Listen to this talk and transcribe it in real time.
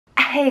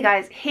Hey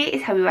guys, here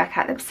is how we work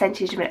out the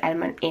percentage of an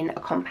element in a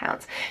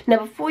compound. Now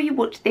before you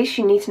watch this,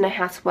 you need to know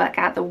how to work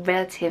out the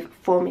relative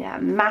formula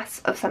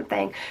mass of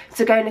something.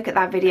 So go and look at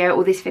that video,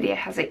 or this video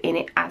has it in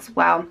it as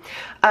well.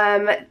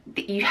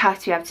 You have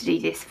to be able to do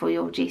this for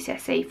your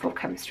GCSE for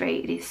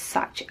chemistry. It is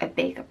such a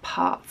big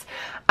part.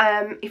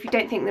 If you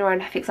don't think there are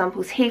enough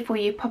examples here for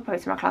you, pop over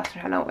to my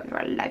classroom channel where there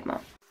are a load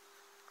more.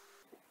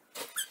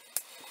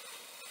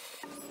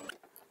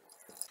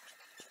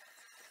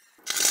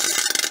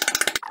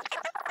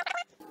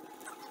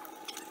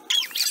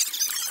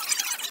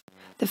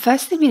 The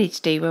first thing we need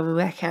to do when we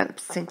work out the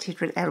percentage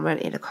of an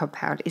element in a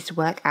compound is to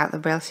work out the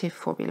relative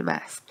formula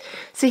mass.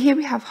 So here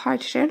we have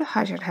hydrogen.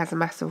 Hydrogen has a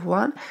mass of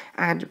 1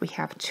 and we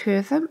have 2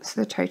 of them,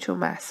 so the total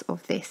mass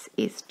of this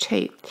is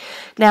 2.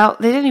 Now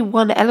there's only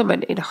one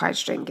element in a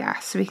hydrogen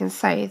gas, so we can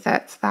say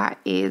that that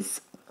is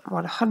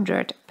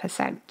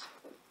 100%.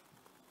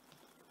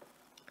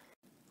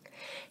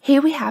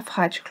 Here we have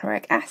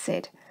hydrochloric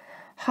acid.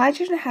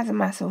 Hydrogen has a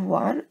mass of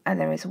 1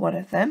 and there is 1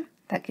 of them.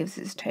 That gives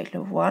us a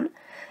total of 1,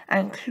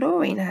 and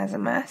chlorine has a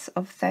mass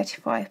of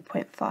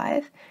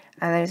 35.5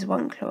 and there's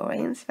 1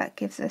 chlorine, so that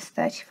gives us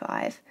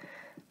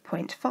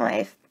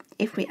 35.5.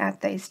 If we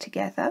add those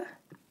together,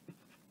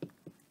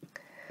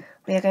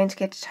 we are going to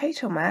get a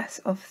total mass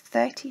of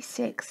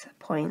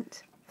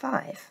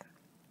 36.5.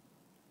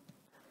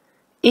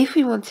 If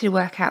we wanted to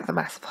work out the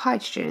mass of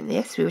hydrogen in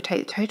this, we would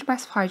take the total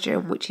mass of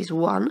hydrogen, which is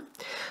 1,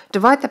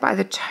 divide that by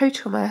the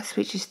total mass,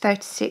 which is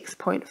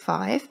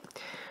 36.5,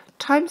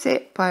 times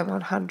it by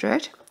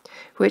 100,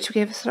 which will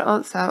give us an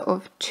answer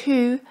of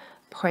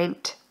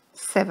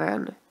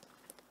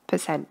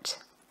 2.7%.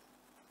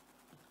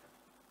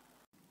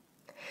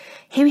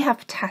 Here we have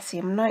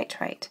potassium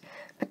nitrate.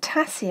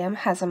 Potassium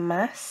has a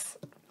mass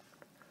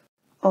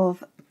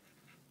of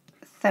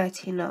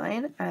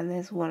 39 and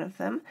there's 1 of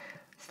them,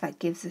 so that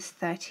gives us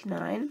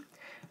 39.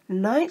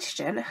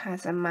 Nitrogen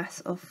has a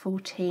mass of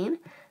 14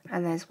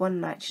 and there's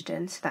 1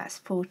 nitrogen, so that's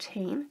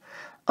 14.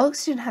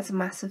 Oxygen has a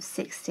mass of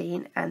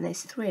 16 and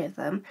there's 3 of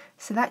them,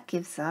 so that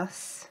gives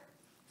us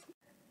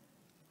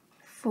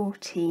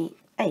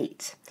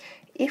 48.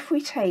 If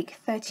we take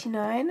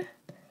 39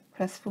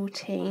 plus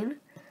 14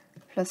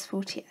 plus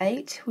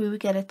 48, we will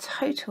get a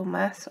total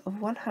mass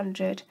of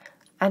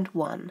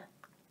 101.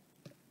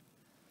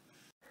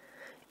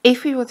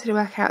 If we wanted to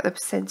work out the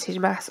percentage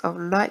mass of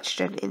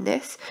nitrogen in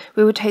this,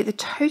 we would take the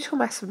total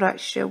mass of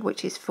nitrogen,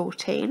 which is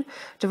 14,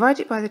 divide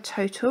it by the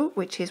total,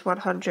 which is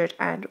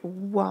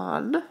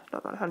 101,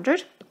 not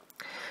 100,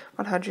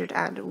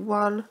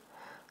 101,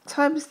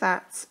 times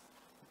that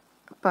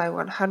by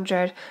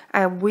 100,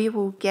 and we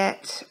will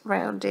get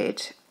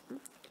rounded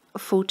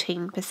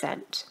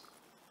 14%.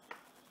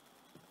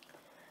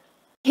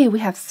 Here we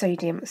have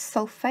sodium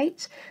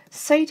sulfate.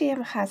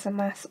 Sodium has a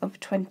mass of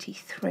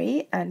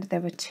 23 and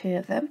there are 2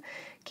 of them,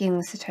 giving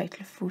us a total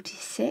of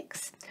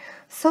 46.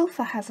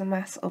 Sulfur has a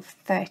mass of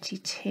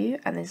 32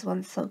 and there's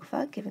 1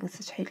 sulfur, giving us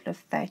a total of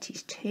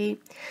 32.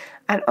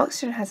 And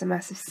oxygen has a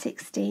mass of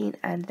 16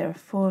 and there are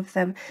 4 of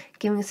them,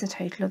 giving us a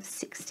total of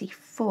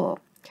 64.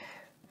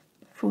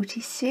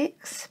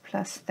 46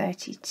 plus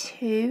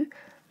 32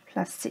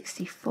 plus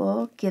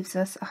 64 gives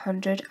us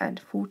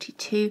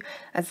 142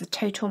 as the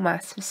total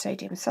mass for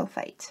sodium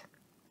sulfate.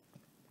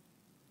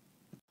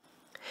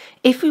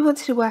 If we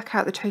wanted to work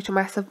out the total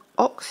mass of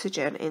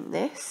oxygen in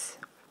this,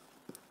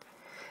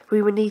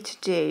 we would need to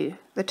do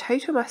the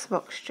total mass of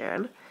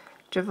oxygen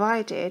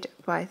divided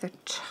by the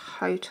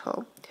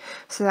total.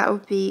 So that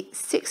would be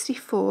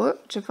 64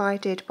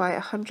 divided by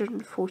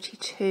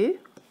 142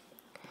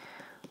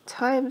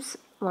 times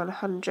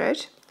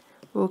 100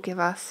 will give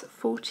us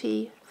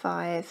 45%.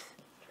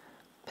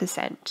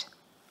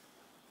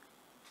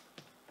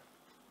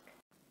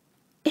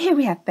 Here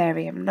we have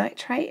barium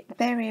nitrate.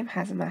 Barium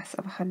has a mass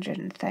of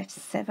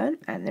 137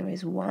 and there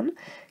is 1,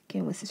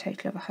 giving us a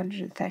total of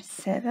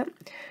 137.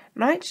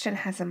 Nitrogen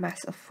has a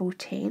mass of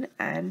 14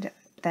 and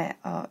there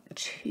are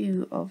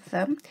 2 of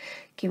them,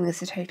 giving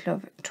us a total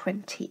of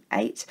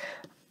 28.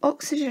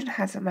 Oxygen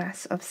has a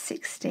mass of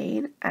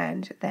 16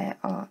 and there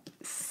are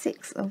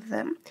 6 of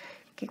them,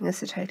 giving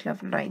us a total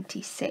of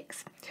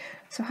 96.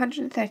 So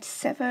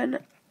 137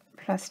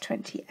 plus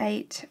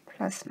 28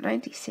 plus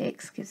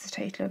 96 gives a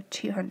total of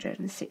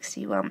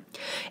 261.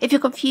 If you're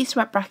confused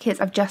about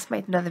brackets, I've just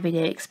made another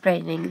video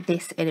explaining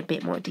this in a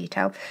bit more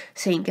detail,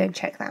 so you can go and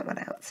check that one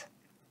out.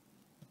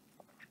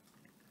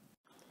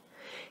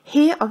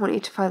 Here I want you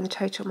to find the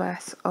total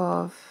mass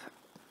of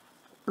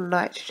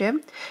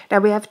nitrogen. Now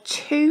we have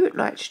 2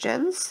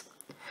 nitrogens,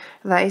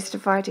 and that is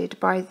divided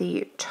by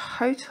the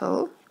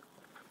total,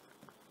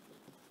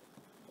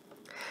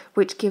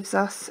 which gives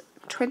us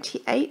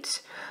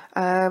 28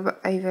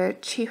 over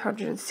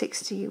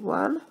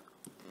 261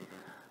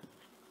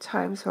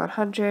 times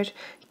 100,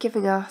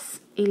 giving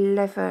us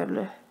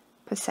 11%.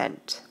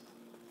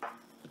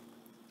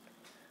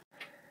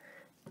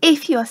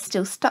 If you are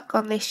still stuck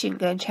on this, you can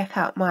go and check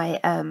out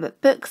my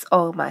books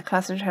or my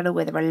classroom channel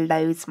where there are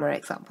loads more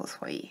examples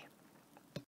for you.